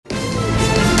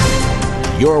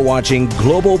You're watching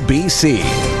Global BC.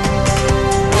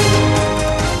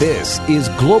 This is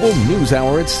Global News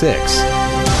Hour at 6.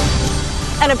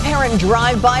 An apparent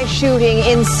drive-by shooting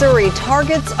in Surrey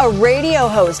targets a radio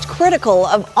host critical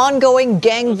of ongoing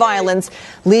gang violence,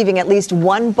 leaving at least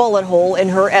one bullet hole in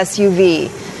her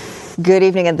SUV. Good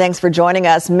evening and thanks for joining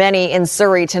us. Many in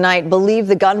Surrey tonight believe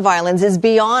the gun violence is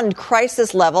beyond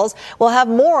crisis levels. We'll have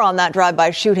more on that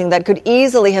drive-by shooting that could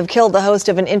easily have killed the host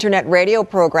of an internet radio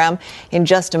program in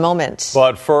just a moment.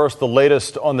 But first, the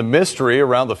latest on the mystery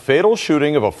around the fatal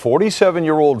shooting of a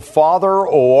 47-year-old father,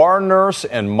 OR nurse,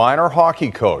 and minor hockey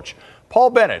coach. Paul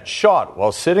Bennett shot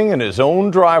while sitting in his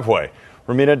own driveway.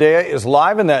 Romina Dea is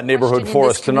live in that neighborhood for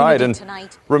us tonight. And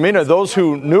Romina, those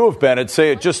who knew of Bennett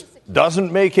say it just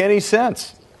doesn't make any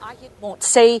sense. I won't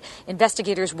say.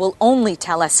 Investigators will only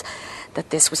tell us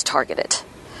that this was targeted.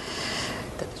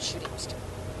 That the shooting was targeted.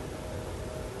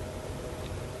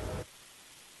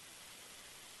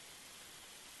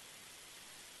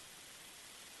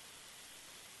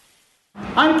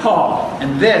 I'm Paul,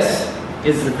 and this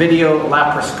is the video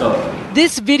laparoscope.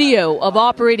 This video of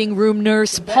operating room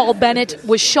nurse Paul Bennett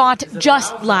was shot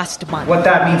just last month. What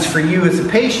that means for you as a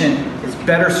patient is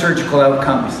better surgical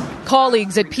outcomes.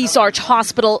 Colleagues at Peace Arch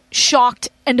Hospital shocked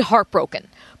and heartbroken.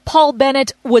 Paul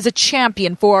Bennett was a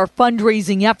champion for our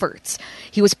fundraising efforts.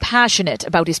 He was passionate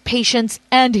about his patients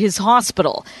and his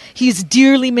hospital. He's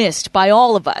dearly missed by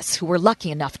all of us who were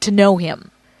lucky enough to know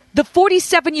him. The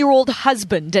 47-year-old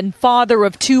husband and father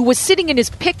of two was sitting in his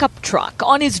pickup truck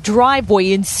on his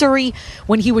driveway in Surrey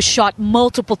when he was shot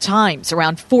multiple times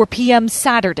around 4 p.m.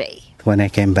 Saturday. When I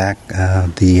came back,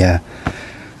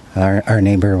 our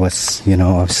neighbor was,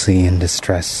 obviously in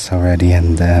distress already,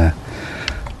 and the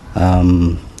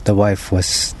wife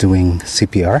was doing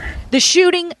CPR. The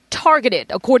shooting targeted,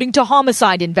 according to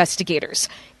homicide investigators.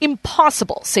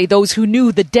 Impossible, say those who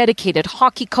knew the dedicated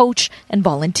hockey coach and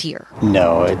volunteer.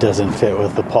 No, it doesn't fit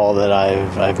with the Paul that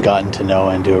I've gotten to know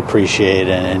and to appreciate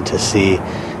and to see.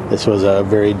 This was a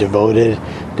very devoted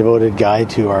guy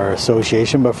to our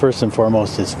association, but first and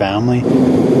foremost his family.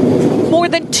 More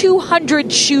than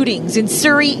 200 shootings in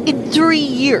Surrey in 3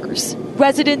 years.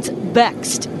 Residents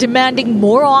vexed, demanding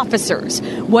more officers,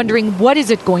 wondering what is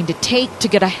it going to take to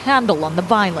get a handle on the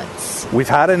violence. We've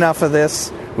had enough of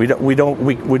this. We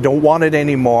don't want it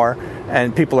anymore,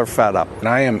 and people are fed up. And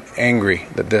I am angry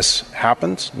that this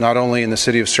happens, not only in the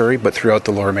city of Surrey, but throughout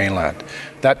the Lower Mainland.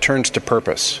 That turns to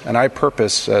purpose, and I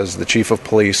purpose, as the Chief of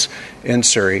Police in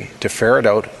Surrey, to ferret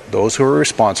out those who are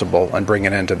responsible and bring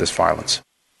an end to this violence.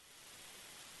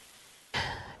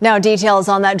 Now, details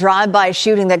on that drive-by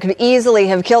shooting that could easily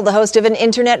have killed the host of an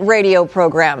internet radio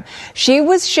program. She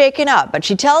was shaken up, but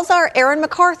she tells our Aaron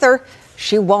MacArthur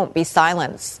she won't be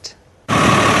silenced.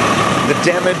 The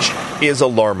damage is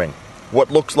alarming. What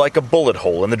looks like a bullet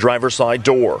hole in the driver's side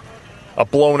door, a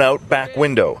blown-out back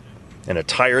window, and a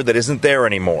tire that isn't there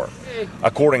anymore.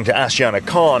 According to Ashiana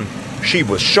Khan, she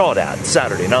was shot at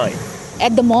Saturday night.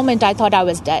 At the moment, I thought I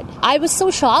was dead. I was so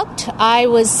shocked. I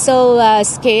was so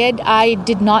scared. I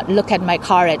did not look at my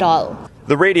car at all.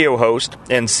 The radio host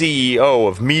and CEO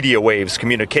of Media Waves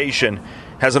Communication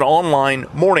has an online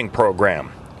morning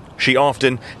program. She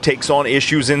often takes on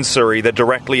issues in Surrey that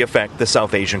directly affect the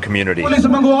South Asian community.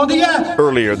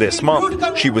 Earlier this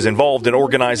month, she was involved in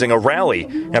organizing a rally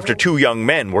after two young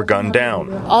men were gunned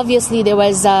down. Obviously, there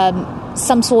was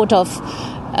some sort of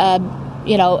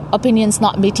opinions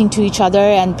not meeting to each other,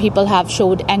 and people have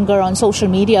showed anger on social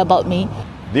media about me.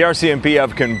 The RCMP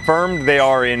have confirmed they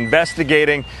are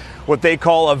investigating what they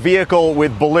call a vehicle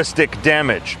with ballistic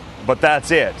damage. But that's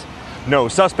it. No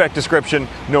suspect description,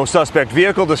 no suspect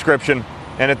vehicle description,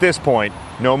 and at this point,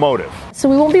 no motive. So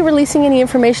we won't be releasing any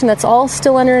information. That's all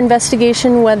still under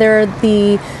investigation, whether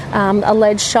the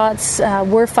alleged shots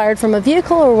were fired from a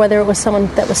vehicle or whether it was someone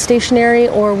that was stationary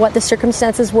or what the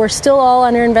circumstances were, still all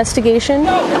under investigation.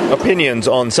 Opinions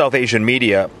on South Asian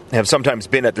media have sometimes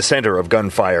been at the center of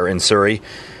gunfire in Surrey.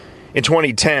 In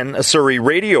 2010, a Surrey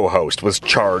radio host was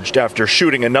charged after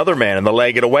shooting another man in the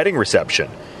leg at a wedding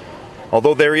reception.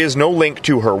 Although there is no link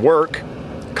to her work,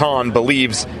 Khan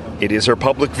believes it is her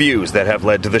public views that have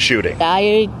led to the shooting.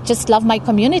 I just love my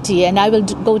community, and I will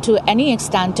go to any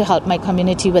extent to help my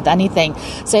community with anything.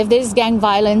 So if there's gang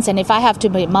violence and if I have to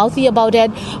be mouthy about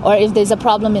it, or if there's a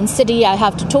problem in city, I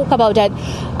have to talk about it.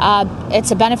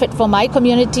 It's a benefit for my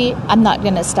community. I'm not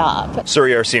going to stop.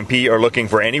 Surrey RCMP are looking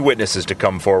for any witnesses to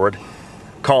come forward.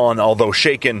 Khan, although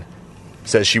shaken,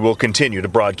 says she will continue to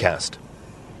broadcast.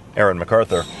 Aaron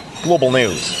MacArthur, Global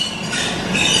News.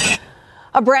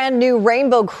 A brand new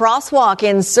rainbow crosswalk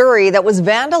in Surrey that was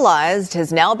vandalized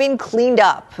has now been cleaned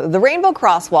up. The rainbow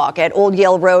crosswalk at Old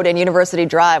Yale Road and University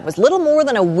Drive was little more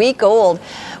than a week old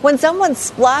when someone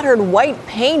splattered white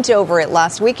paint over it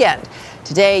last weekend.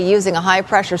 Today, using a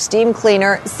high-pressure steam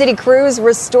cleaner, city crews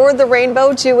restored the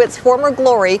rainbow to its former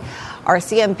glory.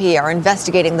 RCMP are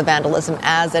investigating the vandalism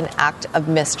as an act of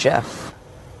mischief.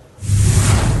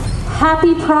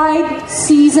 Happy Pride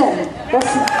season.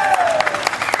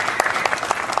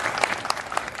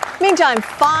 Meantime,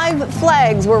 5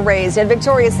 flags were raised at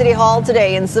Victoria City Hall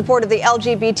today in support of the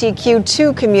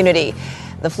LGBTQ2 community.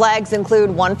 The flags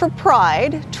include one for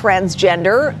pride,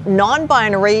 transgender,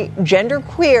 non-binary,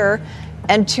 genderqueer,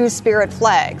 and Two-Spirit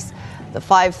flags. The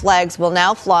 5 flags will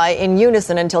now fly in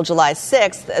unison until July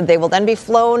 6th. They will then be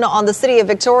flown on the City of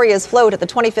Victoria's float at the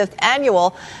 25th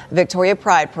Annual Victoria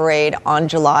Pride Parade on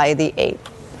July the 8th.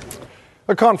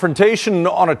 A confrontation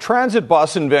on a transit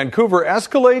bus in Vancouver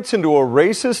escalates into a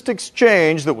racist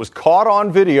exchange that was caught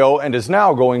on video and is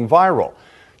now going viral.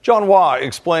 John Waugh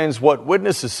explains what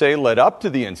witnesses say led up to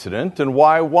the incident and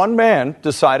why one man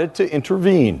decided to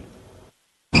intervene.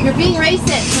 You're being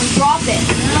racist, so drop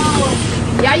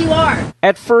it. No. Yeah, you are.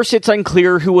 At first, it's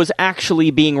unclear who was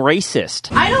actually being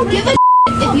racist. I don't give a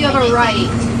if you have a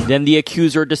right. Then the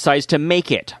accuser decides to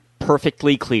make it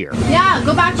perfectly clear. Yeah,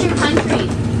 go back to your country.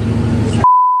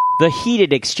 The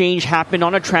heated exchange happened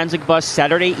on a transit bus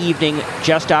Saturday evening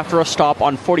just after a stop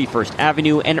on 41st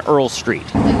Avenue and Earl Street.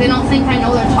 If they don't think I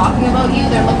know they're talking about you,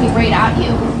 they're looking right at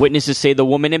you. Witnesses say the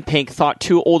woman in pink thought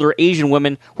 2 older Asian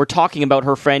women were talking about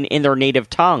her friend in their native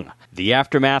tongue. The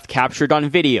aftermath captured on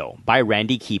video by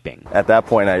Randy Keeping. At that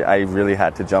point, I really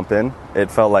had to jump in. It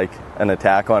felt like an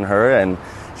attack on her, and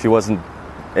she wasn't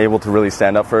able to really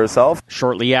stand up for herself.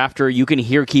 Shortly after, you can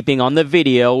hear Keeping on the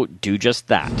video do just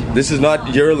that. This is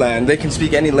not your land. They can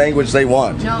speak any language they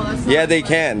want. No, that's not. Yeah, they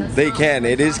can. They can.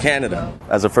 It is Canada.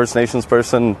 As a First Nations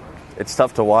person, it's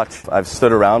tough to watch. I've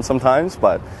stood around sometimes,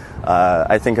 but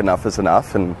I think enough is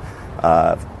enough, and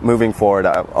moving forward,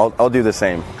 I'll do the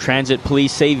same. Transit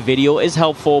police say video is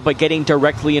helpful, but getting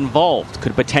directly involved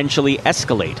could potentially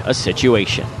escalate a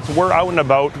situation. So we're out and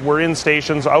about. We're in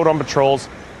stations, out on patrols.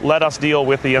 Let us deal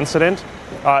with the incident.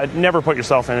 Never put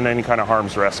yourself in any kind of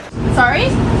harm's risk. Sorry?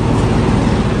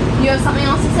 You have something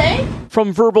else to say?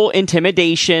 From verbal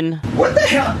intimidation... What the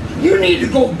hell? You need to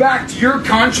go back to your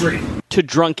country. ...to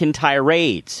drunken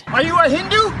tirades. Are you a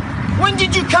Hindu? When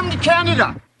did you come to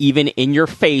Canada? Even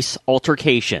in-your-face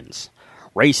altercations.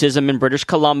 Racism in British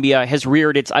Columbia has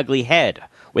reared its ugly head,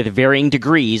 with varying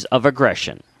degrees of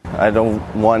aggression. I don't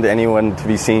want anyone to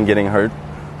be seen getting hurt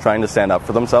trying to stand up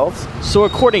for themselves. So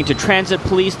according to transit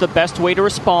police, the best way to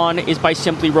respond is by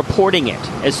simply reporting it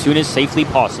as soon as safely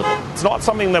possible. It's not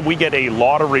something that we get a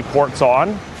lot of reports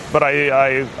on, but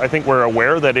I think we're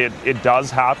aware that it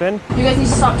does happen. You guys need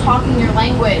to stop talking your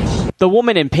language. The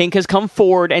woman in pink has come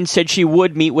forward and said she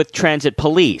would meet with transit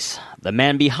police. The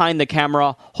man behind the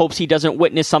camera hopes he doesn't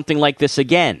witness something like this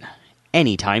again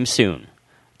anytime soon.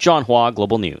 John Hua,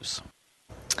 Global News.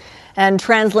 And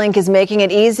TransLink is making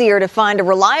it easier to find a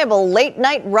reliable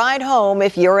late-night ride home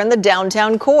if you're in the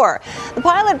downtown core. The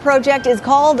pilot project is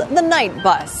called the Night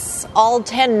Bus. All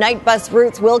 10 night bus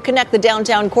routes will connect the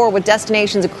downtown core with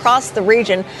destinations across the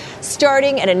region,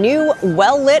 starting at a new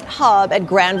well-lit hub at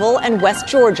Granville and West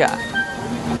Georgia.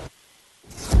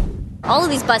 All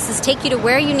of these buses take you to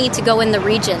where you need to go in the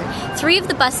region. 3 of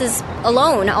the buses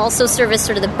alone also service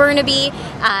sort of the Burnaby,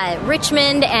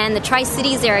 Richmond, and the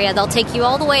Tri-Cities area. They'll take you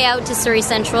all the way out to Surrey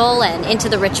Central and into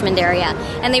the Richmond area.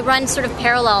 And they run sort of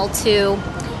parallel to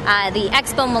the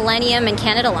Expo Millennium and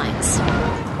Canada lines.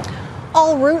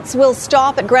 All routes will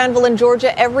stop at Granville and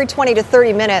Georgia every 20 to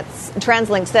 30 minutes.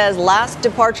 TransLink says last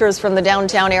departures from the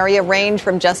downtown area range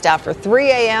from just after 3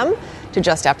 a.m. to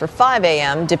just after 5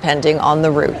 a.m., depending on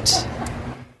the route.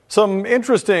 Some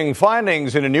interesting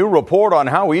findings in a new report on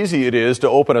how easy it is to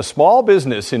open a small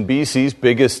business in BC's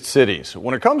biggest cities.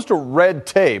 When it comes to red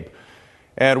tape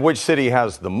and which city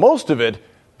has the most of it,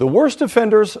 the worst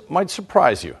offenders might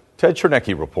surprise you. Ted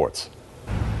Chernecki reports.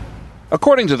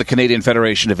 According to the Canadian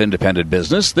Federation of Independent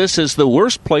Business, this is the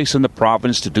worst place in the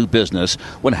province to do business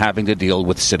when having to deal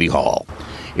with City Hall.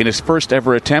 In its first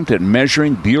ever attempt at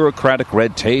measuring bureaucratic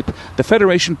red tape, the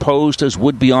Federation posed as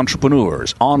would-be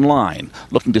entrepreneurs online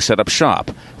looking to set up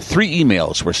shop. 3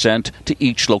 emails were sent to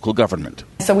each local government.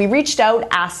 So we reached out,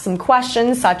 asked some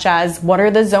questions such as what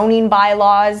are the zoning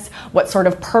bylaws, what sort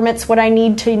of permits would I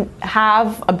need to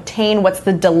obtain, what's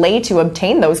the delay to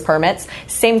obtain those permits,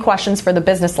 same questions for the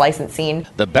business licensing.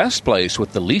 The best place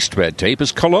with the least red tape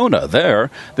is Kelowna. There,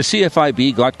 the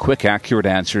CFIB got quick, accurate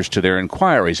answers to their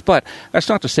inquiries, but that's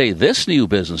not to say this new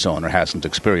business owner hasn't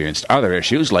experienced other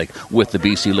issues like with the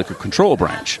BC Liquor Control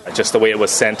Branch. Just the way it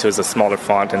was sent was a smaller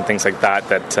font and things like that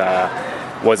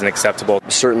wasn't acceptable.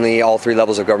 Certainly all three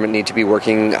levels of government need to be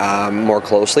working more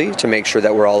closely to make sure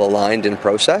that we're all aligned in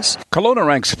process. Kelowna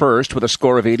ranks first with a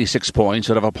score of 86 points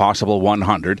out of a possible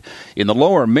 100. In the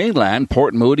Lower Mainland,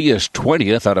 Port Moody is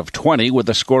 20th out of 20 with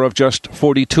a score of just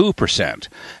 42%.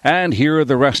 And here are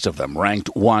the rest of them,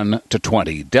 ranked 1 to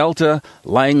 20. Delta,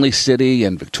 Langley City,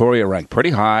 and Victoria rank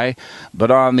pretty high. But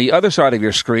on the other side of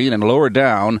your screen and lower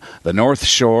down, the North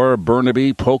Shore,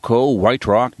 Burnaby, Poco, White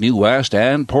Rock, New West,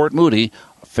 and Port Moody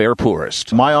fare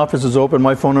poorest. My office is open.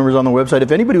 My phone number is on the website.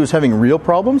 If anybody was having real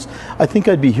problems, I think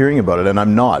I'd be hearing about it, and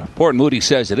I'm not. Port Moody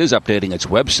says it is updating its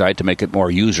website to make it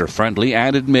more user-friendly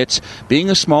and admits being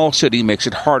a small city makes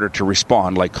it harder to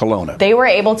respond like Kelowna. They were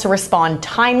able to respond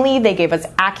timely. They gave us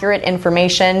accurate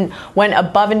information, went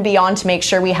above and beyond to make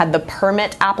sure we had the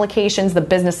permit applications, the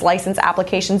business license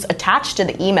applications attached to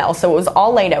the email. So it was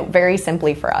all laid out very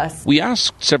simply for us. We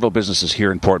asked several businesses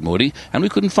here in Port Moody, and we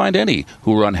couldn't find any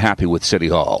who were unhappy with City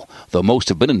Hall, though most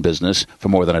have been in business for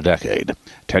more than a decade.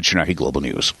 Ted Chernacki, Global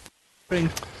News.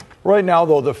 Right now,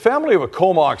 though, the family of a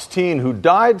Comox teen who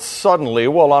died suddenly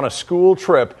while on a school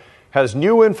trip has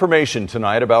new information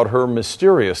tonight about her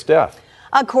mysterious death.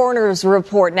 A coroner's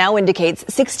report now indicates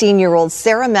 16-year-old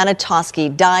Sarah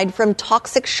Manitoski died from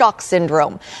toxic shock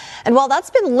syndrome. And while that's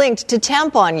been linked to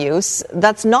tampon use,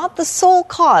 that's not the sole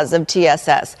cause of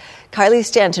TSS. Kylie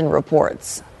Stanton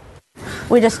reports.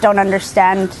 We just don't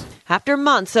understand. After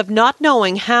months of not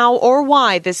knowing how or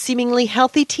why this seemingly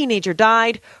healthy teenager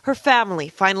died, her family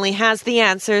finally has the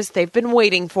answers they've been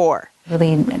waiting for.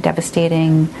 Really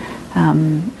devastating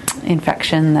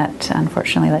infection that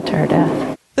unfortunately led to her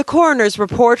death. The coroner's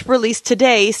report released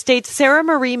today states Sarah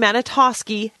Marie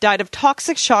Manitoski died of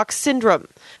toxic shock syndrome,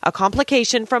 a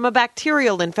complication from a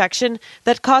bacterial infection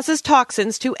that causes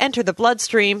toxins to enter the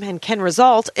bloodstream and can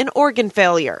result in organ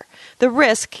failure. The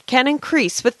risk can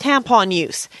increase with tampon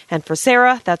use, and for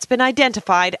Sarah, that's been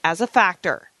identified as a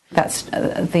factor. That's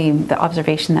the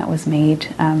observation that was made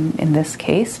in this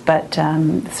case, but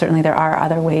certainly there are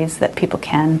other ways that people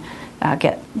can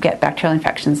get bacterial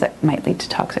infections that might lead to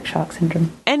toxic shock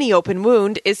syndrome. Any open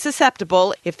wound is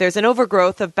susceptible if there's an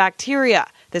overgrowth of bacteria.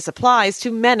 This applies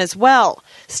to men as well.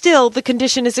 Still, the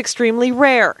condition is extremely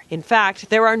rare. In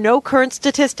fact, there are no current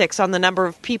statistics on the number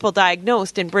of people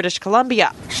diagnosed in British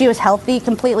Columbia. She was healthy,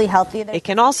 completely healthy. It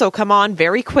can also come on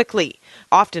very quickly,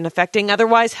 often affecting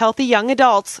otherwise healthy young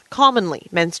adults, commonly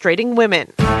menstruating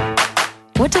women.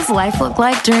 What does life look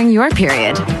like during your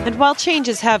period? And while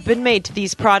changes have been made to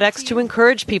these products to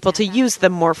encourage people to use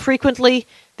them more frequently,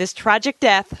 this tragic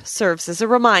death serves as a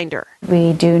reminder.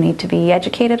 We do need to be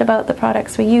educated about the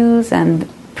products we use and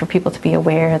for people to be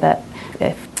aware that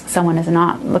if someone is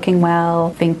not looking well,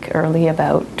 think early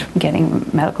about getting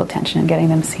medical attention and getting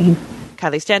them seen.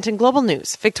 Kylie Stanton, Global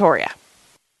News, Victoria.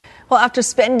 Well, after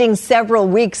spending several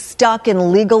weeks stuck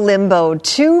in legal limbo,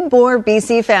 2 more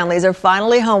BC families are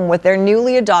finally home with their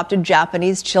newly adopted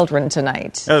Japanese children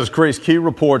tonight. As Grace Key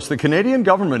reports, the Canadian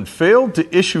government failed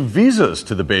to issue visas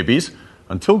to the babies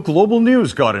until Global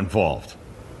News got involved.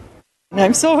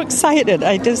 I'm so excited.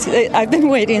 I've been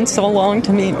waiting so long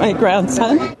to meet my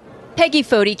grandson. Peggy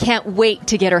Fody can't wait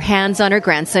to get her hands on her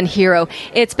grandson, Hiro.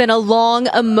 It's been a long,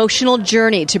 emotional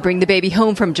journey to bring the baby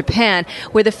home from Japan,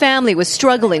 where the family was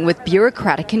struggling with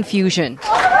bureaucratic confusion.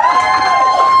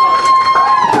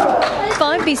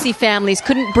 5 BC families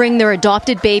couldn't bring their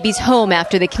adopted babies home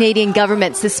after the Canadian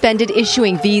government suspended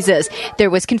issuing visas. There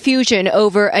was confusion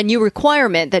over a new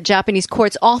requirement that Japanese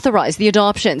courts authorize the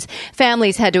adoptions.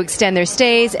 Families had to extend their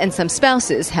stays, and some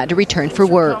spouses had to return for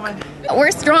work.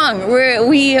 We're strong.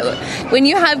 When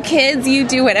you have kids, you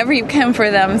do whatever you can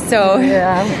for them. So,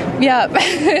 yeah.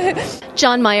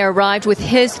 John Meyer arrived with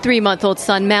his 3-month-old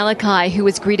son Malachi, who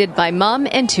was greeted by Mom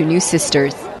and 2 new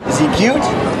sisters. Is he cute?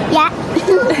 Yeah.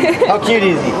 How cute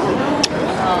is he?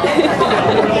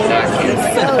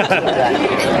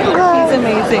 He's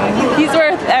amazing. He's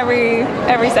worth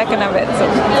every second of it.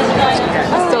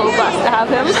 So blessed to have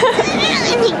him.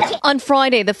 On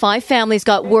Friday, the 5 families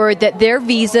got word that their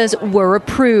visas were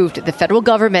approved. The federal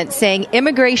government saying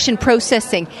immigration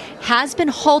processing has been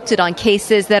halted on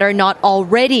cases that are not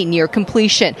already near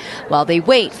completion, while they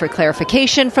wait for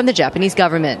clarification from the Japanese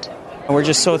government. We're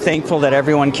just so thankful that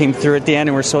everyone came through at the end,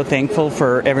 and we're so thankful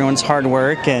for everyone's hard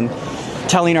work and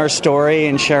telling our story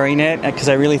and sharing it, because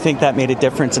I really think that made a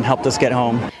difference and helped us get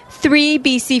home. 3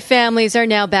 BC families are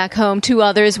now back home. 2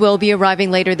 others will be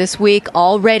arriving later this week,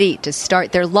 all ready to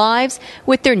start their lives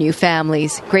with their new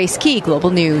families. Grace Key,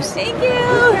 Global News. Thank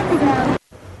you.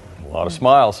 A lot of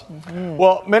smiles.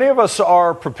 Well, many of us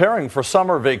are preparing for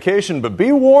summer vacation, but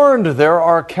be warned, there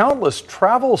are countless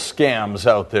travel scams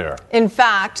out there. In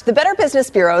fact, the Better Business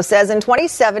Bureau says in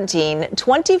 2017,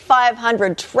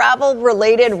 2,500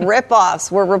 travel-related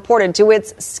ripoffs were reported to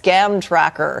its scam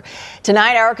tracker.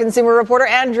 Tonight, our consumer reporter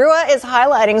Ann Drua is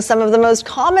highlighting some of the most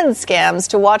common scams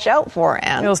to watch out for.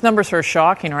 Ann. Those numbers are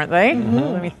shocking, aren't they? I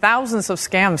mean, thousands of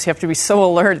scams. You have to be so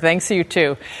alert. Thanks to you,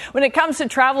 too. When it comes to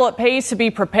travel, it pays to be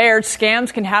prepared.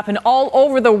 Scams can happen all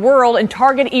over the world and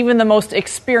target even the most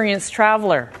experienced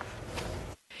traveler.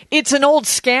 It's an old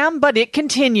scam, but it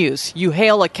continues. You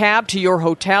hail a cab to your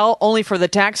hotel only for the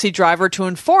taxi driver to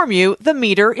inform you the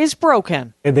meter is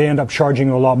broken. They end up charging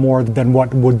you a lot more than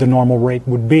what would the normal rate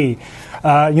would be.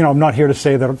 I'm not here to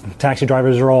say that taxi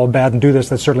drivers are all bad and do this.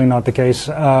 That's certainly not the case.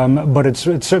 But it's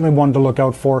certainly one to look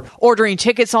out for. Ordering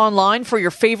tickets online for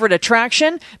your favorite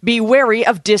attraction? Be wary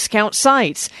of discount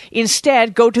sites.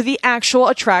 Instead, go to the actual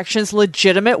attraction's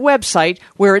legitimate website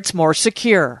where it's more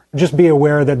secure. Just be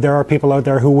aware that there are people out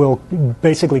there who will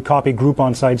basically copy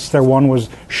Groupon sites. There one was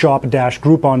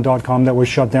shop-groupon.com that was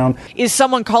shut down. Is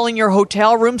someone calling your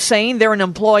hotel room saying they're an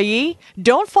employee?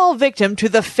 Don't fall victim to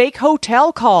the fake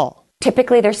hotel call.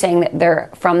 Typically, they're saying that they're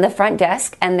from the front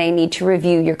desk and they need to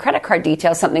review your credit card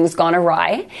details. Something's gone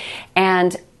awry.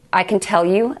 And I can tell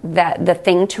you that the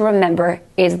thing to remember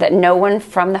is that no one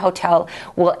from the hotel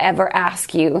will ever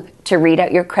ask you to read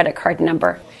out your credit card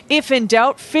number. If in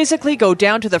doubt, physically go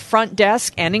down to the front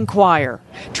desk and inquire.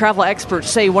 Travel experts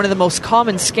say one of the most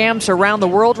common scams around the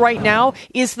world right now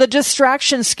is the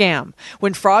distraction scam,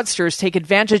 when fraudsters take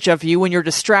advantage of you when you're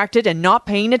distracted and not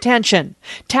paying attention.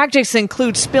 Tactics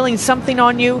include spilling something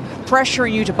on you,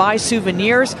 pressuring you to buy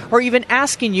souvenirs, or even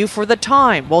asking you for the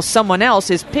time while someone else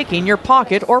is picking your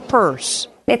pocket or purse.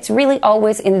 It's really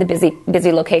always in the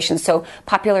busy locations. So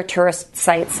popular tourist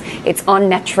sites, it's on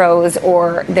metros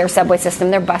or their subway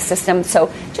system, their bus system. So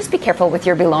just be careful with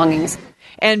your belongings.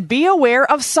 And be aware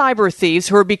of cyber thieves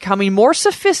who are becoming more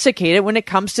sophisticated when it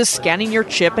comes to scanning your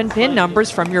chip and PIN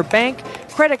numbers from your bank,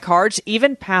 credit cards,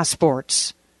 even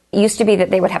passports. It used to be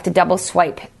that they would have to double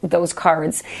swipe those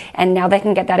cards, and now they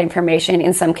can get that information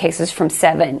in some cases from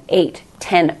 7, 8,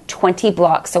 10, 20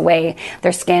 blocks away.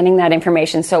 They're scanning that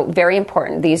information. So very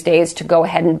important these days to go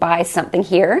ahead and buy something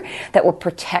here that will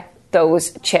protect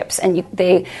those chips. And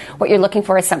what you're looking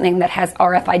for is something that has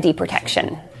RFID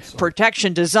protection.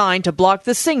 Protection designed to block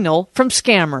the signal from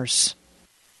scammers.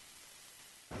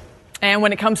 And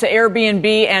when it comes to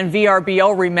Airbnb and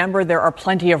VRBO, remember there are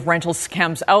plenty of rental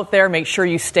scams out there. Make sure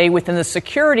you stay within the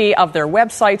security of their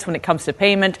websites when it comes to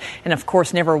payment. And of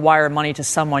course, never wire money to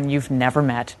someone you've never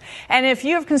met. And if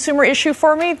you have a consumer issue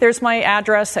for me, there's my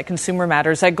address at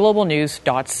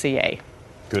consumermatters@globalnews.ca.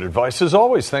 Good advice as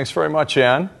always. Thanks very much,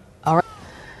 Ann. All right.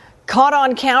 Caught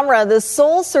on camera, the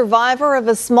sole survivor of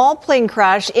a small plane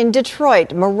crash in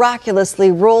Detroit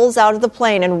miraculously rolls out of the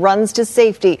plane and runs to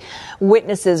safety.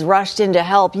 Witnesses rushed in to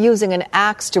help using an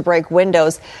axe to break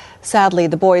windows. Sadly,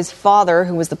 the boy's father,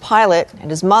 who was the pilot, and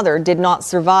his mother did not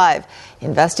survive.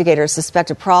 Investigators suspect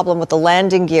a problem with the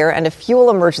landing gear and a fuel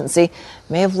emergency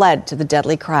may have led to the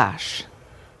deadly crash.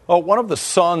 One of the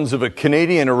sons of a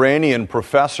Canadian-Iranian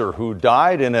professor who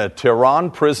died in a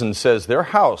Tehran prison says their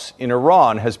house in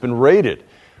Iran has been raided.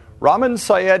 Ramin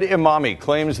Sayed Imami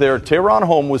claims their Tehran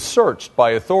home was searched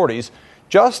by authorities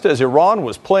just as Iran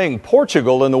was playing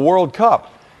Portugal in the World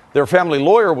Cup. Their family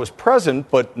lawyer was present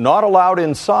but not allowed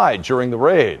inside during the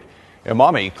raid.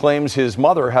 Imami claims his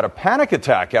mother had a panic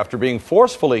attack after being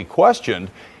forcefully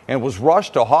questioned and was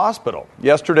rushed to hospital.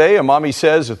 Yesterday, Imami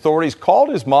says authorities called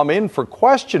his mom in for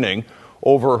questioning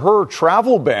over her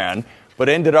travel ban, but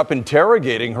ended up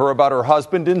interrogating her about her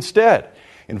husband instead.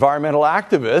 Environmental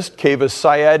activist Kaveh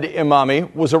Sayed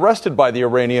Imami was arrested by the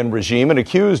Iranian regime and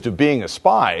accused of being a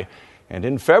spy. And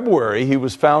in February, he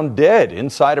was found dead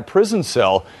inside a prison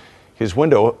cell. His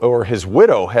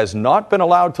widow has not been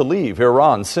allowed to leave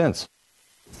Iran since.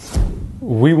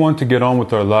 We want to get on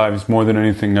with our lives more than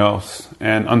anything else.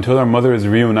 And until our mother is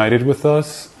reunited with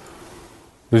us,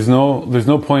 there's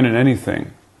no point in anything.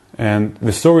 And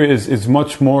the story is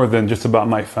much more than just about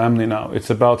my family now. It's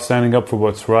about standing up for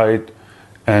what's right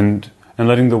and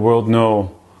letting the world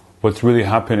know what's really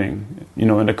happening,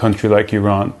 in a country like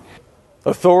Iran.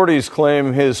 Authorities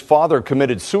claim his father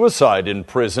committed suicide in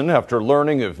prison after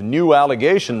learning of new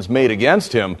allegations made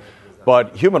against him.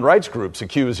 But human rights groups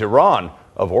accuse Iran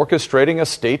of orchestrating a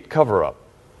state cover-up.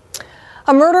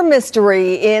 A murder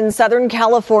mystery in Southern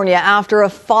California after a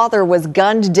father was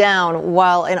gunned down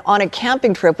while on a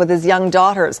camping trip with his young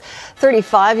daughters.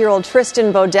 35-year-old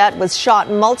Tristan Beaudet was shot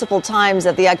multiple times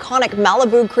at the iconic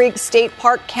Malibu Creek State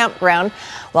Park campground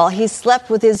while he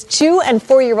slept with his 2- and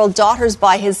 4-year-old daughters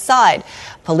by his side.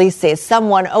 Police say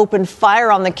someone opened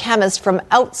fire on the chemist from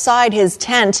outside his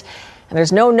tent, and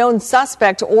there's no known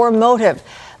suspect or motive.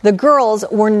 The girls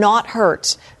were not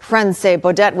hurt. Friends say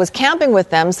Beaudet was camping with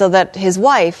them so that his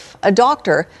wife, a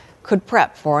doctor, could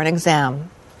prep for an exam.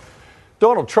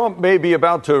 Donald Trump may be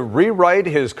about to rewrite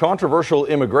his controversial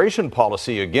immigration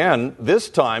policy again, this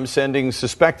time sending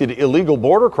suspected illegal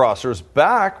border crossers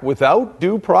back without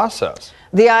due process.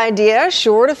 The idea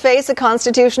sure to face a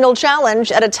constitutional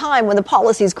challenge at a time when the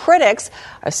policy's critics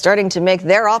are starting to make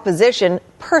their opposition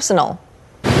personal.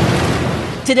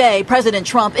 Today, President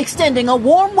Trump extending a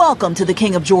warm welcome to the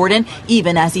King of Jordan,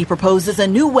 even as he proposes a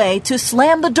new way to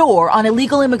slam the door on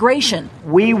illegal immigration.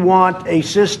 We want a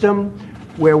system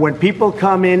where when people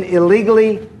come in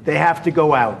illegally, they have to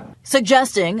go out.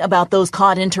 Suggesting about those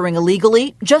caught entering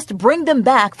illegally, just bring them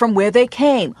back from where they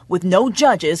came with no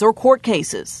judges or court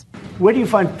cases. Where do you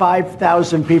find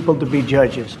 5,000 people to be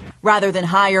judges? Rather than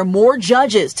hire more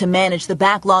judges to manage the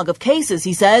backlog of cases,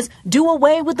 he says, do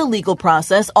away with the legal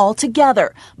process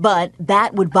altogether. But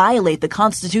that would violate the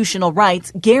constitutional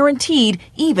rights guaranteed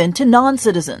even to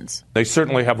non-citizens. They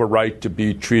certainly have a right to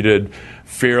be treated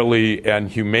fairly and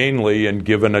humanely and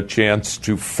given a chance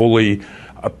to fully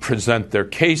present their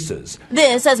cases.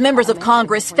 This as members of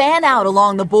Congress fan out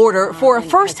along the border for a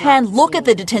first-hand look at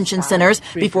the detention centers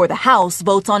before the House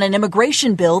votes on an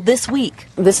immigration bill this week.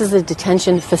 This is a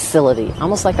detention facility,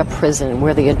 almost like a prison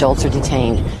where the adults are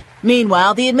detained.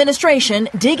 Meanwhile, the administration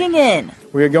digging in.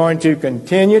 We are going to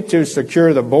continue to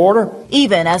secure the border.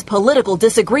 Even as political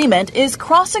disagreement is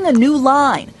crossing a new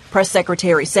line. Press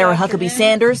Secretary Sarah Huckabee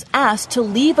Sanders asked to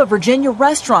leave a Virginia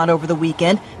restaurant over the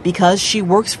weekend because she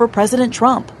works for President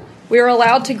Trump. We are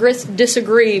allowed to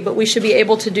disagree, but we should be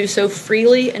able to do so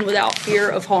freely and without fear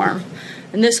of harm.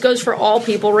 And this goes for all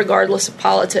people, regardless of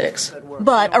politics.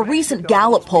 But a recent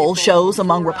Gallup poll shows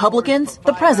among Republicans,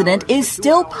 the president is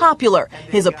still popular,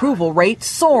 his approval rate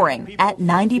soaring at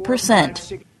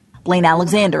 90%. Blaine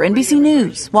Alexander, NBC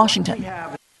News, Washington.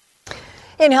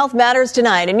 In Health Matters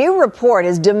tonight, a new report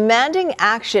is demanding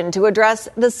action to address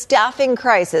the staffing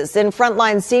crisis in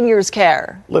frontline seniors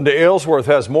care. Linda Aylesworth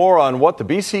has more on what the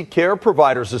BC Care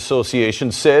Providers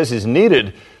Association says is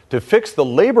needed to fix the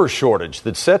labor shortage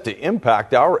that's set to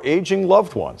impact our aging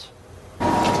loved ones.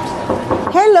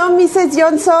 Hello, Mrs.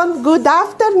 Johnson. Good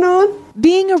afternoon.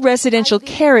 Being a residential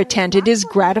care attendant is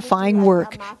gratifying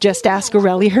work. Just ask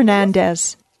Aurelie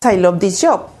Hernandez. I love this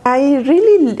job. I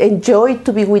really enjoy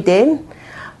to be with them.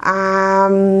 I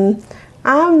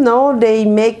don't know, they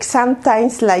make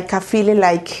sometimes like a feeling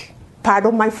like part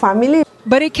of my family.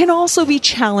 But it can also be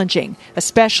challenging,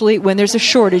 especially when there's a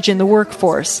shortage in the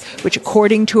workforce, which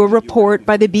according to a report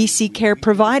by the BC Care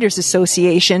Providers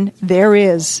Association, there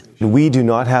is. We do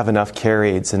not have enough care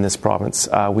aides in this province.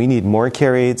 We need more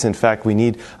care aides. In fact, we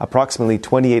need approximately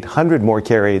 2,800 more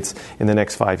care aides in the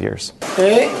next 5 years.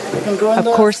 Of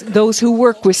course, those who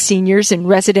work with seniors in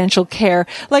residential care,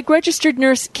 like registered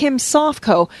nurse Kim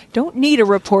Sofko, don't need a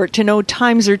report to know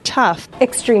times are tough.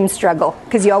 Extreme struggle,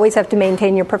 because you always have to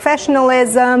maintain your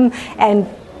professionalism and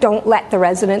don't let the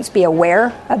residents be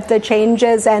aware of the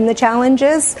changes and the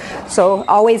challenges. So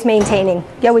always maintaining.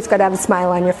 You always got to have a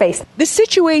smile on your face. The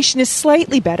situation is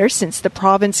slightly better since the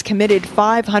province committed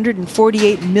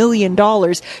 $548 million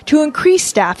to increase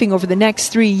staffing over the next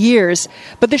 3 years.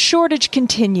 But the shortage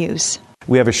continues.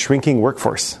 We have a shrinking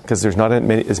workforce because there's not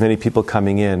as many people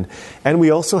coming in. And we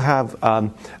also have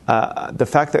the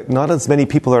fact that not as many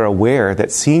people are aware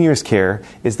that seniors care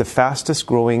is the fastest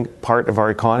growing part of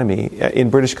our economy in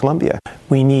British Columbia.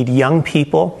 We need young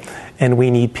people and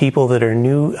we need people that are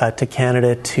new to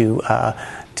Canada to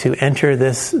enter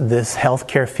this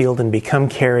healthcare field and become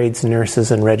care aides, nurses,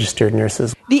 and registered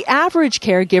nurses. The average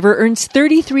caregiver earns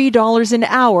 $33 an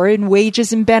hour in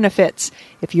wages and benefits.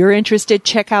 If you're interested,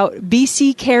 check out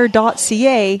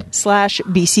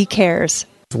bccare.ca/bccares.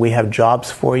 We have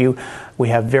jobs for you. We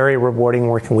have very rewarding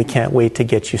work, and we can't wait to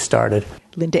get you started.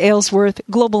 Linda Aylesworth,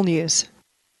 Global News.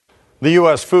 The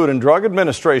U.S. Food and Drug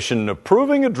Administration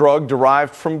approving a drug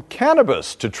derived from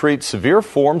cannabis to treat severe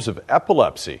forms of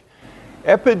epilepsy.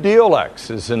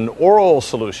 Epidiolex is an oral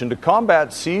solution to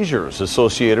combat seizures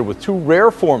associated with two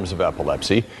rare forms of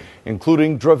epilepsy.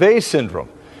 including Dravet syndrome.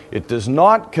 It does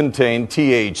not contain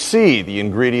THC, the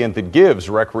ingredient that gives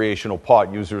recreational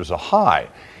pot users a high.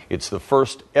 It's the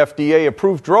first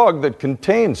FDA-approved drug that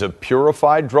contains a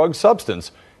purified drug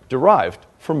substance derived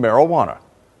from marijuana.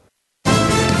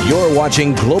 You're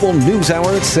watching Global News Hour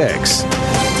at 6.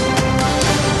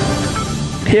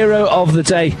 Hero of the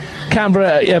day,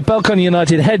 Canberra Belconnen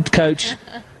United head coach.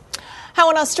 How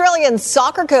an Australian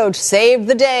soccer coach saved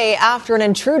the day after an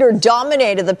intruder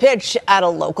dominated the pitch at a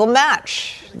local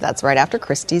match. That's right after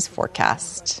Christie's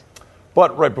forecast.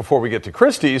 But right before we get to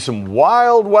Christie, some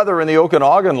wild weather in the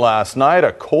Okanagan last night.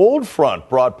 A cold front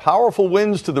brought powerful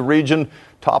winds to the region,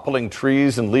 toppling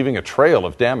trees and leaving a trail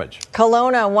of damage.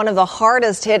 Kelowna, one of the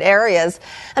hardest hit areas.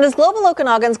 And as Global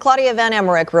Okanagan's Claudia Van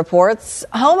Emmerich reports,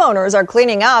 homeowners are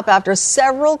cleaning up after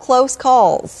several close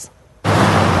calls.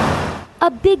 A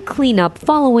big cleanup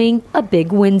following a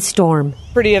big windstorm.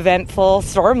 Pretty eventful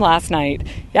storm last night.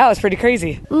 Yeah, it was pretty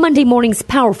crazy. Monday morning's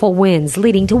powerful winds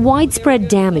leading to widespread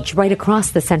damage right across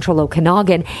the central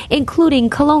Okanagan, including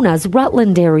Kelowna's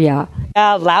Rutland area.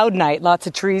 Loud night, lots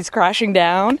of trees crashing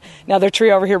down. Another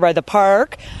tree over here by the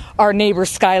park. Our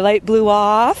neighbor's skylight blew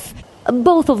off.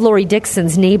 Both of Lori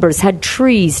Dixon's neighbors had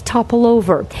trees topple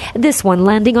over. This one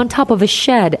landing on top of a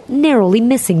shed, narrowly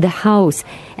missing the house.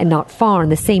 And not far in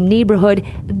the same neighborhood,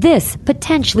 this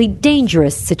potentially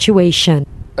dangerous situation.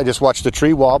 I just watched the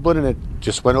tree wobbling and it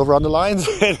just went over on the lines.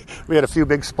 We had a few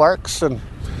big sparks and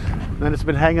then it's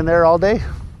been hanging there all day.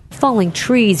 Falling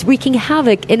trees wreaking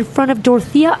havoc in front of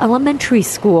Dorothea Elementary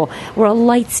School, where a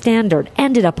light standard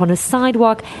ended up on a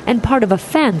sidewalk and part of a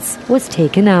fence was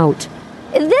taken out.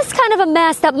 This kind of a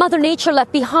mess that Mother Nature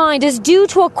left behind is due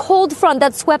to a cold front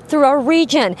that swept through our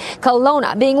region.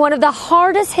 Kelowna being one of the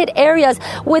hardest hit areas,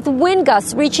 with wind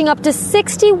gusts reaching up to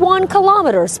 61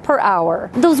 kilometers per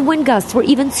hour. Those wind gusts were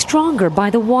even stronger by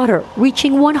the water,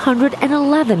 reaching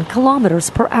 111 kilometers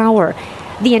per hour.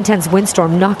 The intense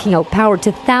windstorm knocking out power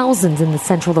to thousands in the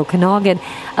central Okanagan,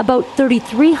 about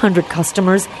 3,300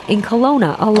 customers in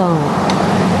Kelowna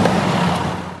alone.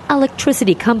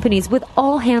 Electricity companies with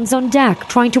all hands on deck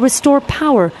trying to restore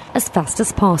power as fast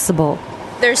as possible.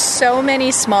 There's so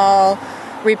many small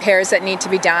repairs that need to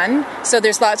be done. So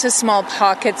there's lots of small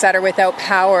pockets that are without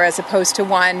power as opposed to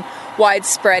one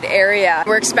widespread area.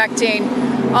 We're expecting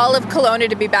all of Kelowna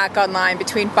to be back online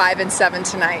between 5 and 7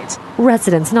 tonight.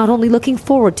 Residents not only looking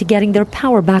forward to getting their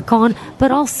power back on, but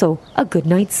also a good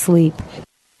night's sleep.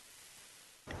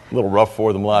 A little rough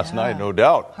for them last night, no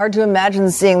doubt. Hard to imagine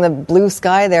seeing the blue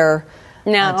sky there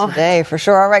today, for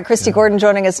sure. All right, Christy Gordon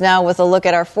joining us now with a look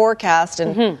at our forecast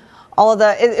and all of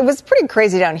it was pretty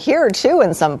crazy down here, too,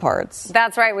 in some parts.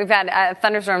 That's right. We've had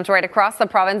thunderstorms right across the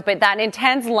province, but that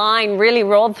intense line really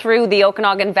rolled through the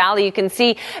Okanagan Valley. You can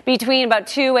see between about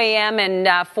 2 a.m.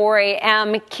 and 4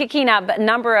 a.m. kicking up a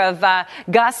number of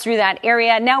gusts through that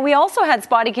area. Now, we also had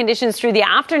spotty conditions through the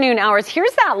afternoon hours.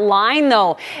 Here's that line,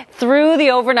 though, through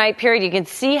the overnight period. You can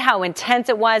see how intense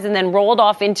it was and then rolled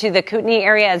off into the Kootenay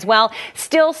area as well.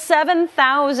 Still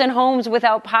 7,000 homes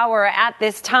without power at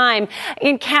this time.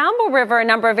 In Campbell River, a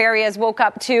number of areas woke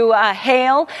up to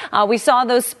hail. We saw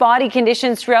those spotty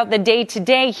conditions throughout the day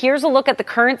today. Here's a look at the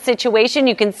current situation.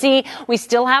 You can see we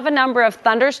still have a number of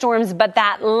thunderstorms, but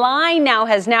that line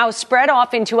has spread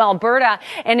off into Alberta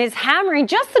and is hammering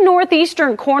just the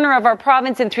northeastern corner of our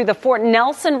province and through the Fort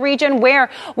Nelson region, where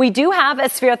we do have a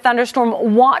severe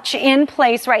thunderstorm watch in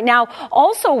place right now.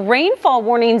 Also, rainfall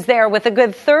warnings there with a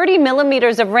good 30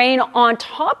 millimeters of rain on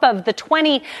top of the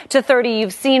 20 to 30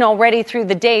 you've seen already through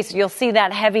the day. So you'll see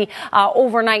that heavy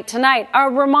overnight tonight. A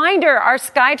reminder, our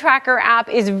Sky Tracker app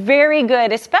is very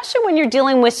good, especially when you're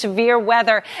dealing with severe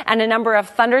weather and a number of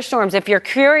thunderstorms. If you're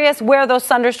curious where those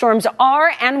thunderstorms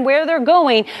are and where they're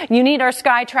going, you need our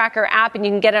Sky Tracker app, and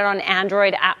you can get it on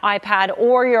Android, iPad,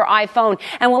 or your iPhone.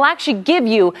 And we'll actually give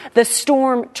you the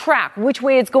storm track, which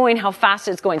way it's going, how fast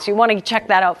it's going. So you want to check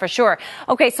that out for sure.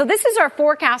 Okay, so this is our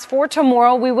forecast for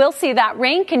tomorrow. We will see that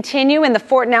rain continue in the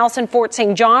Fort Nelson, Fort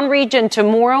St. John region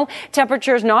tomorrow.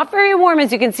 Temperatures not very warm,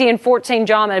 as you can see in Fort St.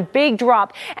 John, a big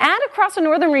drop. And across the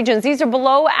northern regions, these are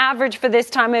below average for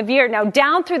this time of year. Now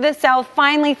down through the south,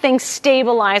 finally things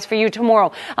stabilize for you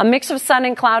tomorrow. A mix of sun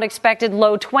and cloud expected,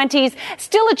 low 20s.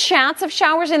 Still a chance of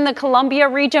showers in the Columbia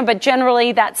region, but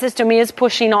generally that system is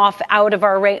pushing off out of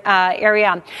our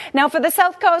area. Now for the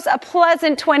south coast, a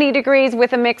pleasant 20 degrees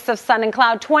with a mix of sun and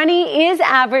cloud. 20 is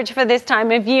average for this time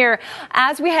of year.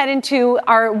 As we head into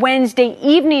our Wednesday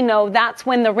evening, though, that's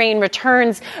when the the rain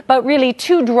returns, but really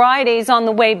 2 dry days on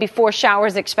the way before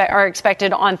showers are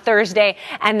expected on Thursday,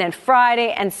 and then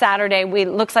Friday and Saturday.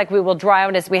 Looks like we will dry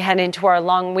out as we head into our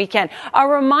long weekend. A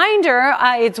reminder,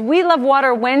 it's We Love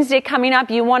Water Wednesday coming up.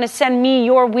 You want to send me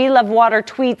your We Love Water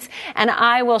tweets, and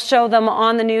I will show them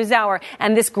on the News Hour.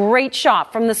 And this great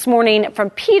shot from this morning from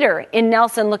Peter in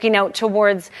Nelson, looking out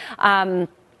towards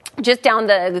just down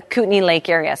the Kootenay Lake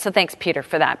area. So thanks, Peter,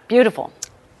 for that. Beautiful.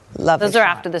 Love Those are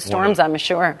after the storms, I'm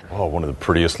sure. Oh, one of the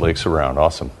prettiest lakes around.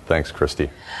 Awesome. Thanks, Christy.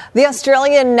 The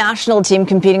Australian national team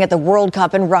competing at the World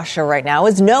Cup in Russia right now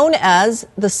is known as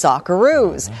the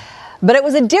Socceroos. But it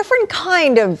was a different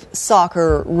kind of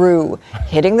Socceroo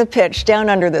hitting the pitch down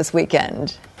under this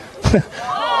weekend.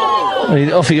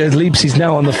 Off he goes, leaps. He's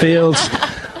now on the field.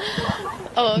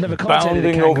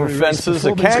 Bounding over fences,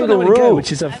 a kangaroo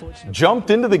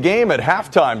jumped into the game at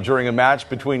halftime during a match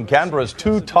between Canberra's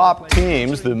 2 top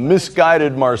teams. The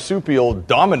misguided marsupial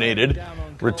dominated,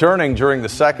 returning during the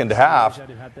second half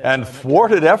and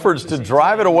thwarted efforts to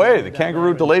drive it away. The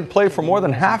kangaroo delayed play for more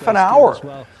than half an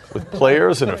hour, with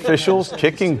players and officials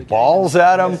kicking balls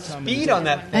at him. Speed on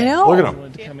that thing. I know. Look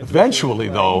at him. Eventually,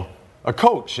 though, a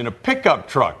coach in a pickup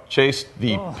truck chased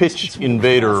the pitch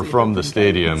invader from the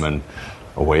stadium, and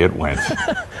away it went.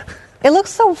 It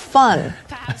looks so fun.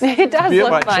 It does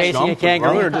look fun. Chasing a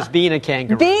kangaroo or just being a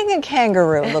kangaroo? Being a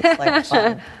kangaroo looks like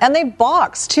fun. And they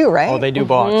box too, right? Oh, they do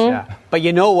box, yeah. But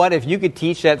you know what? If you could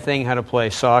teach that thing how to play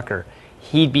soccer,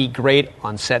 he'd be great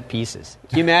on set pieces.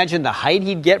 Can you imagine the height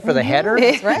he'd get for the header?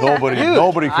 That's right.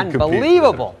 Nobody can compete.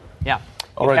 Unbelievable. Yeah.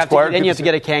 All right, Squire. Then you have to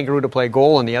get a kangaroo to play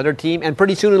goal on the other team, and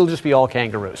pretty soon it'll just be all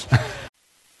kangaroos.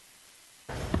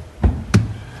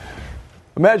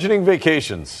 Imagining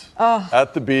vacations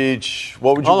at the beach.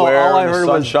 What would you All wear I in the heard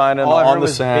sunshine and all I on heard the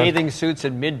was sand? bathing suits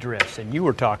and midriffs, and you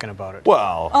were talking about it.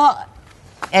 Well,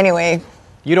 anyway.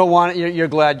 You don't want it. You're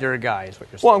glad you're a guy, is what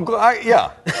you're saying. Well, I'm glad.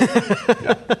 Yeah.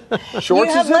 Shorts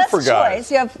you have is it less for guys.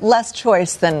 choice. You have less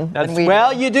choice than we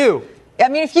well, do. you do. I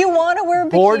mean, if you want to wear a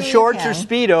bikini, Board shorts you or can.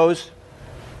 Speedos.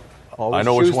 Always I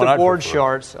know which choose one the I'd board prefer.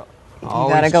 shorts. You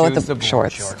got to go with the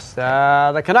board shorts.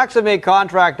 The Canucks have made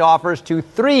contract offers to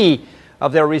 3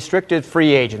 of their restricted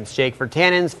free agents, Jake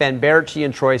Virtanen, Sven Baertschi,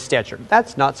 and Troy Stecher.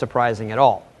 That's not surprising at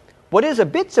all. What is a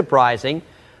bit surprising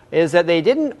is that they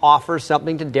didn't offer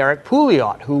something to Derek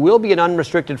Pouliot, who will be an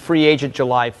unrestricted free agent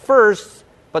July 1st,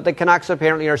 but the Canucks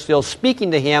apparently are still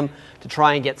speaking to him to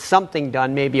try and get something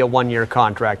done, maybe a 1-year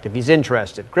contract if he's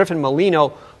interested. Griffin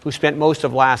Molino, who spent most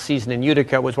of last season in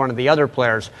Utica, was one of the other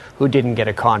players who didn't get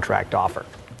a contract offer.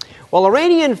 Well,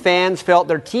 Iranian fans felt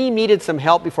their team needed some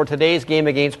help before today's game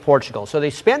against Portugal, so they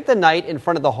spent the night in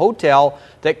front of the hotel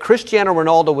that Cristiano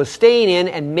Ronaldo was staying in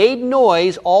and made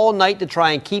noise all night to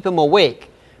try and keep him awake.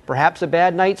 Perhaps a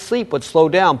bad night's sleep would slow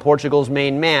down Portugal's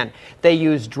main man. They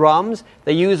use drums.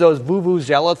 They use those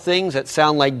vuvuzela things that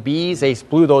sound like bees. They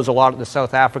blew those a lot at the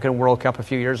South African World Cup a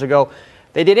few years ago.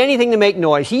 They did anything to make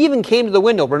noise. He even came to the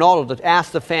window, Ronaldo, to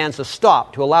ask the fans to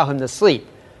stop, to allow him to sleep.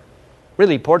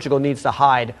 Really, Portugal needs to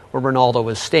hide where Ronaldo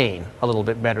was staying a little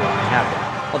bit better than they have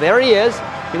been. Well, there he is.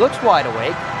 He looks wide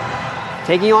awake.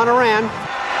 Taking on Iran.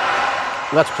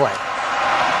 Let's play.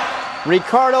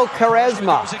 Ricardo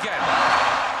Quaresma.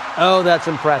 Oh, that's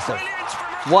impressive.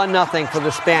 1-0 for the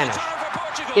Spanish.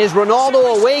 Is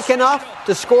Ronaldo awake enough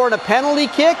to score a penalty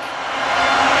kick?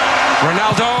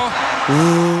 Ronaldo?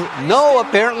 No,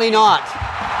 apparently not.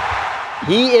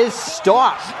 He is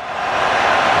stopped.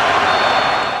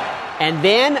 And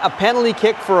then a penalty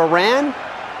kick for Iran,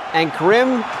 and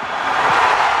Karim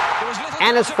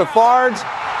Anis Fafard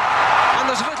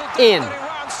in.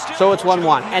 So it's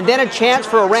 1-1. And then a chance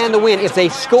for Iran to win. If they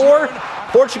score,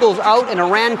 Portugal's out and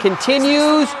Iran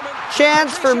continues.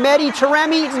 Chance for Mehdi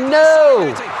Taremi?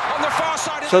 No.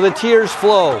 So the tears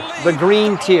flow, the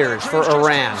green tears for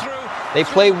Iran. They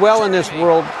played well in this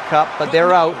World Cup, but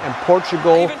they're out and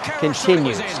Portugal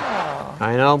continues.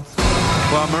 I know.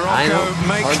 Well, Morocco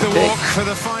make the walk for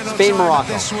the final Spain,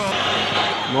 Morocco.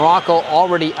 Morocco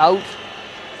already out,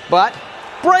 but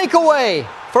breakaway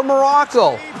for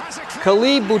Morocco.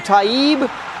 Khalid Boutaib,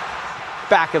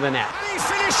 back of the net.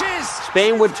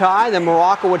 Spain would tie, then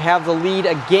Morocco would have the lead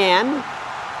again,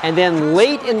 and then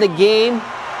late in the game,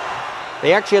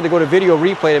 they actually had to go to video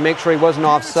replay to make sure he wasn't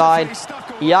offside.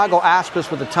 Iago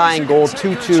Aspas with the tying goal.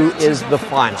 2-2 is the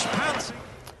final.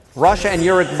 Russia and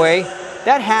Uruguay.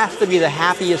 That has to be the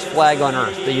happiest flag on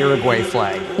earth, the Uruguay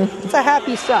flag. It's a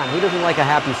happy sun. Who doesn't like a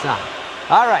happy sun?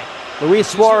 All right. Luis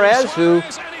Suarez, who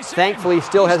thankfully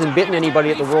still hasn't bitten anybody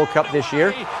at the World Cup this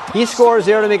year. He scores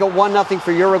there to make it 1-0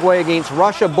 for Uruguay against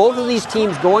Russia. Both of these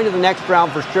teams going to the next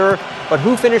round for sure. But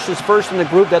who finishes first in the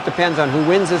group, that depends on who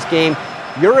wins this game.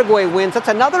 Uruguay wins. That's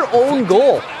another own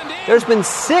goal. There's been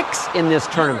 6 in this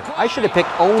tournament. I should have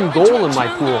picked own goal in my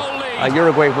pool.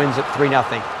 Uruguay wins at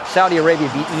 3-0. Saudi Arabia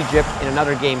beat Egypt in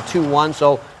another game 2-1.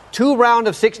 So 2 round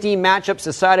of 16 matchups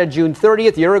decided June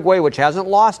 30th. Uruguay, which hasn't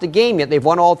lost a game yet, they've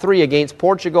won all 3 against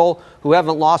Portugal, who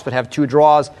haven't lost but have 2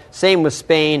 draws. Same with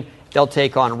Spain. They'll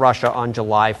take on Russia on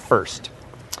July 1st.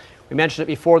 We mentioned it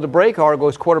before the break.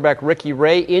 Argos quarterback Ricky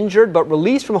Ray injured but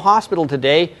released from hospital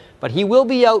today, but he will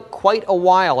be out quite a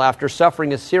while after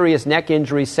suffering a serious neck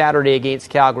injury Saturday against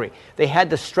Calgary. They had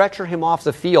to stretcher him off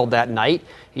the field that night.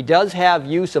 He does have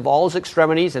use of all his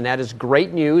extremities, and that is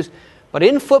great news. But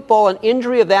in football, an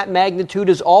injury of that magnitude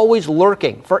is always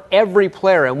lurking for every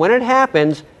player, and when it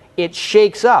happens, it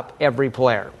shakes up every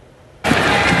player.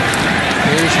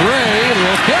 Here's Ray, and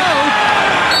we'll go.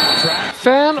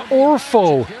 Fan or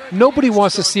foe, nobody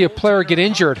wants to see a player get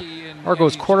injured.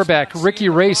 Argos quarterback Ricky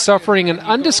Ray suffering an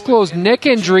undisclosed neck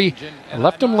injury and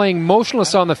left him laying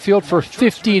motionless on the field for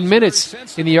 15 minutes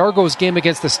in the Argos game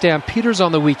against the Stampeders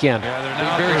on the weekend. Yeah,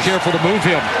 they're being very careful to move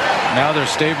him. Now they're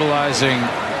stabilizing.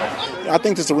 I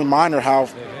think it's a reminder how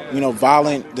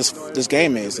violent this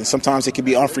game is, and sometimes it can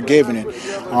be unforgiving.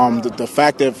 And the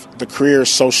fact that the career is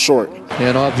so short.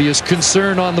 An obvious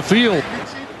concern on the field.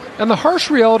 And the harsh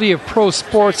reality of pro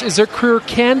sports is their career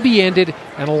can be ended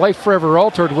and a life forever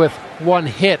altered with one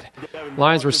hit.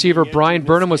 Lions receiver Brian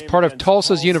Burnham was part of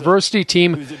Tulsa's university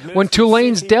team when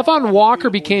Tulane's Devon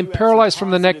Walker became paralyzed from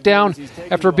the neck down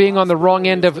after being on the wrong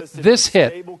end of this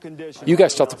hit. You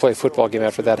guys still have to play a football game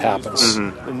after that happens.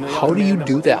 Mm-hmm. How do you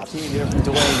do that?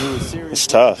 It's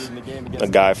tough. A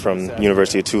guy from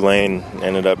University of Tulane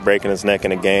ended up breaking his neck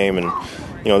in a game, and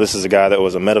this is a guy that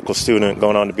was a medical student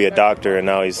going on to be a doctor, and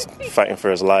now he's fighting for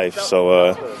his life. So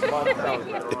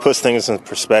it puts things in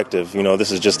perspective.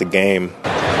 This is just a game.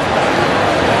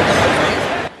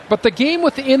 But the game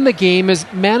within the game is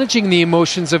managing the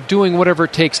emotions of doing whatever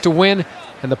it takes to win,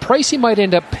 and the price you might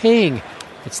end up paying.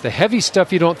 It's the heavy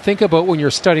stuff you don't think about when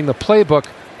you're studying the playbook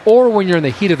or when you're in the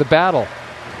heat of the battle.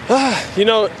 When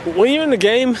you're in the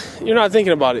game, you're not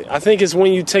thinking about it. I think it's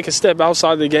when you take a step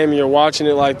outside the game and you're watching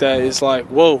it like that, it's like,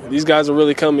 whoa, these guys are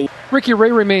really coming. Ricky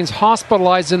Ray remains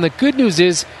hospitalized, and the good news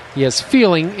is he has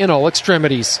feeling in all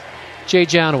extremities. Jay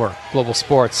Janower, Global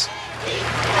Sports.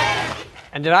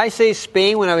 And did I say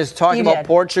Spain when I was talking about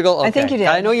Portugal? Okay. I think you did.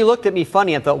 I know you looked at me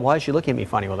funny. I thought, why is she looking at me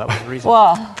funny? Well, that was the reason.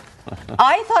 Well,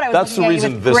 I thought I was looking at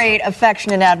you with great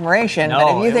affection and admiration. No,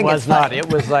 but if you think it was it's not. funny. It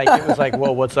was like,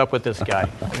 whoa, what's up with this guy?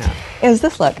 Yeah. It was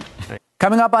this look.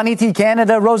 Coming up on ET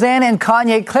Canada, Roseanne and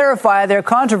Kanye clarify their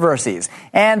controversies.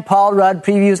 And Paul Rudd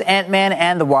previews Ant-Man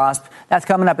and the Wasp. That's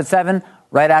coming up at 7,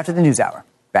 right after the news hour.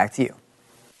 Back to you.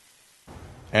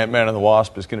 Ant-Man and the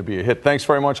Wasp is going to be a hit. Thanks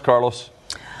very much, Carlos.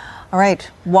 All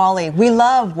right, Wally. We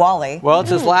love Wally. Well, it's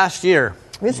his last year.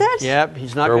 Is it? Yep,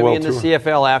 he's not going to be in the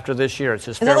CFL after this year. It's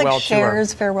his farewell tour. Is it like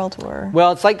Cher's farewell tour?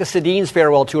 Well, it's like the Sedin's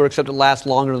farewell tour, except it lasts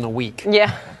longer than a week.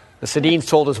 Yeah. The Sedins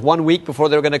told us 1 week before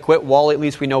they were going to quit. Wally, at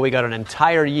least we know we got an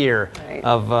entire year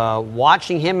of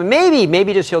watching him, and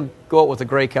maybe just he'll go out with a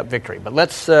Grey Cup victory. But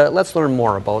let's learn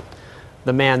more about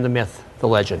the man, the myth, the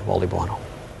legend, Wally Buono.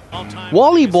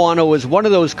 Wally Buono is one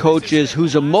of those coaches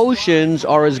whose emotions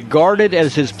are as guarded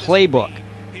as his playbook.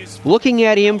 Looking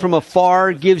at him from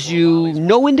afar gives you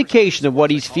no indication of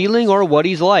what he's feeling or what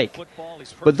he's like.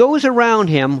 But those around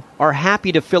him are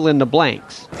happy to fill in the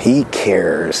blanks. He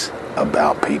cares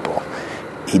about people.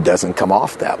 He doesn't come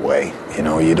off that way.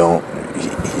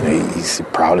 He's a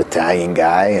proud Italian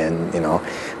guy, and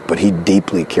but he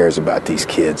deeply cares about these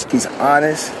kids. He's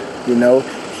honest,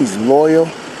 he's loyal.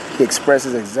 He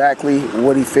expresses exactly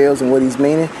what he feels and what he's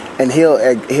meaning, and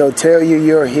he'll tell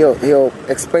you he'll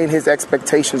explain his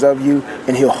expectations of you,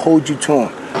 and he'll hold you to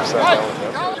him.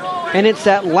 And it's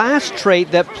that last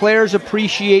trait that players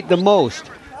appreciate the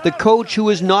most. The coach who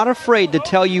is not afraid to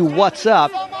tell you what's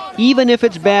up, even if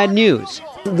it's bad news.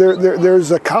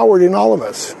 There's a coward in all of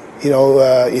us.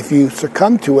 If you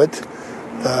succumb to it,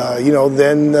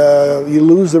 then you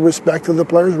lose the respect of the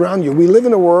players around you. We live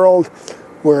in a world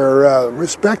where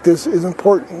respect is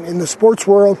important. In the sports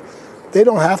world, they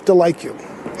don't have to like you,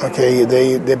 okay?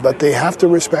 But they have to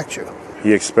respect you.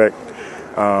 You expect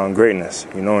greatness,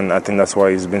 and I think that's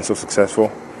why he's been so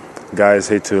successful. Guys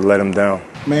hate to let him down.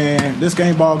 Man, this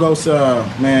game ball goes to,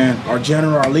 our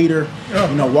general, our leader,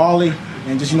 Wally,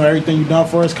 and just, everything you've done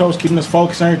for us, Coach, keeping us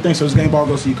focused and everything. So this game ball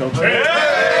goes to you, Coach.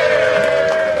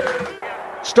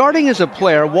 Starting as a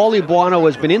player, Wally Buono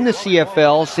has been in the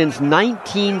CFL since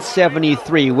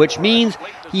 1973, which means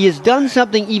he has done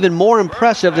something even more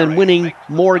impressive than winning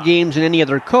more games than any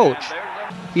other coach.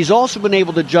 He's also been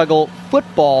able to juggle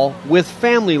football with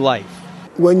family life.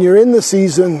 when you're in the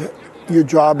season, your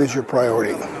job is your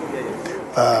priority.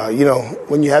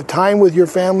 When you have time with your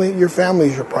family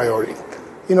is your priority.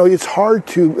 It's hard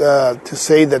to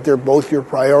say that they're both your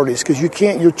priorities because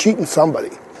you're cheating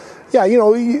somebody. Yeah,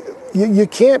 you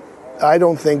can't, I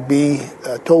don't think, be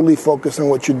totally focused on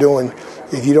what you're doing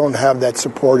if you don't have that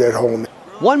support at home.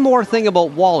 One more thing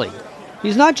about Wally.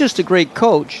 He's not just a great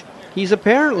coach, he's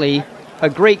apparently a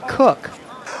great cook.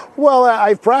 Well,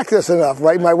 I've practiced enough,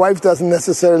 right? My wife doesn't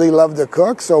necessarily love to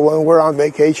cook, so when we're on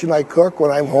vacation, I cook.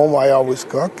 When I'm home, I always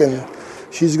cook, and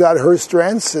she's got her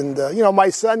strengths. And, my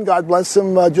son, God bless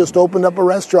him, just opened up a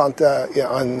restaurant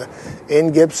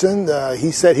in Gibson.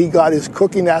 He said he got his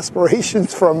cooking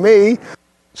aspirations from me.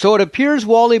 So it appears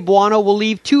Wally Buono will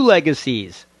leave 2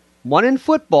 legacies, one in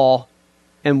football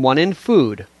and one in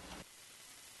food.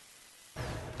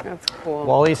 That's cool.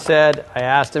 Wally said, I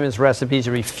asked him his recipes.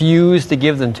 He refused to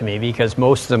give them to me because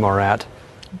most of them are at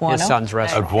his son's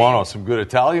restaurant. At Buono, some good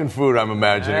Italian food, I'm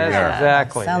imagining there.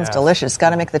 Exactly. Sounds delicious.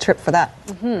 Got to make the trip for that.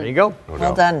 There you go.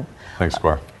 Well done. Thanks,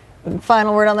 Square.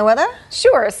 Final word on the weather?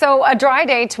 Sure. So a dry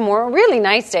day tomorrow. Really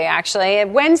nice day, actually.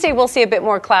 Wednesday, we'll see a bit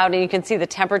more cloud, and you can see the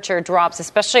temperature drops,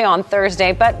 especially on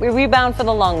Thursday, but we rebound for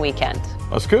the long weekend.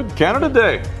 That's good. Canada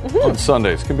Day on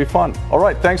Sundays. Can be fun. All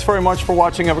right. Thanks very much for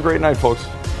watching. Have a great night, folks.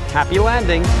 Happy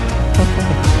landing.